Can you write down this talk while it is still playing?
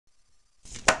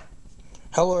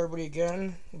Hello everybody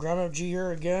again, Ground G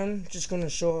here again. Just going to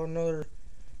show another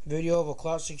video of a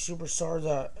classic superstar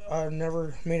that I've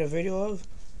never made a video of.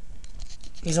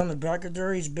 He's on the back of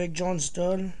there, he's Big John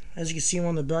Studd. As you can see him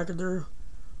on the back of there,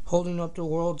 holding up the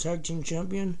World Tag Team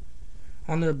Champion.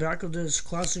 On the back of this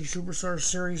classic superstar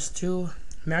Series 2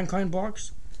 Mankind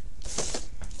box.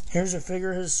 Here's a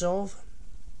figure himself.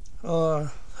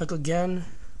 Like again,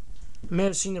 you may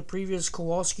have seen the previous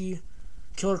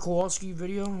Killer Kowalski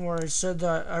video where I said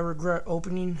that I regret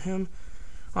opening him.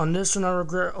 On this one I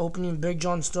regret opening Big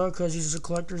John Studd because he's a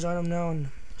collector's item now and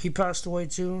he passed away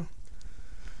too.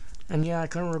 And yeah, I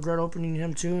kind of regret opening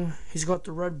him too. He's got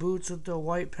the red boots with the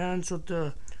white pants with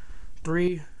the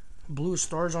 3 blue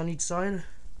stars on each side.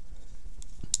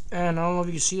 And I don't know if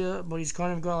you can see it, but he's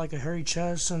kind of got like a hairy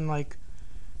chest and like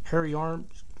hairy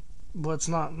arms. But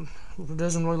it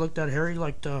doesn't really look that hairy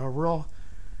like the real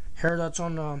hair that's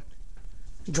on the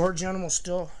George Animal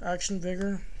Steel action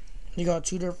figure. You got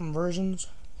 2 different versions.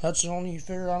 That's the only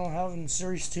figure I don't have in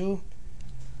Series 2.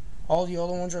 All the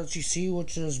other ones that you see,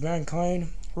 which is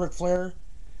Mankind, Ric Flair,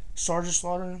 Sergeant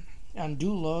Slaughter, and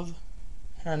Dude Love,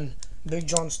 and Big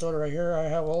John Studd right here. I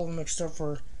have all of them except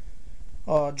for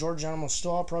George Animal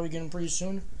Steel. I'll probably get them pretty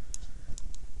soon.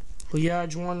 But yeah, I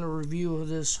just wanted a review of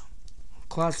this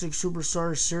classic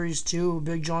superstar Series 2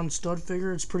 Big John Studd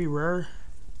figure. It's pretty rare.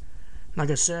 Like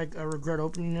I said, I regret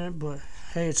opening it, but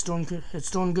hey, it's still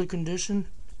in good condition.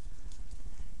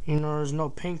 You know, there's no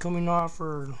paint coming off,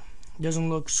 or it doesn't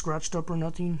look scratched up or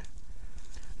nothing.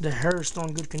 The hair is still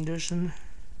in good condition.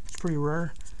 It's pretty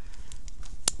rare.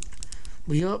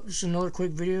 But yup, just another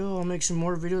quick video. I'll make some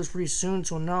more videos pretty soon.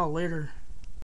 So now, later.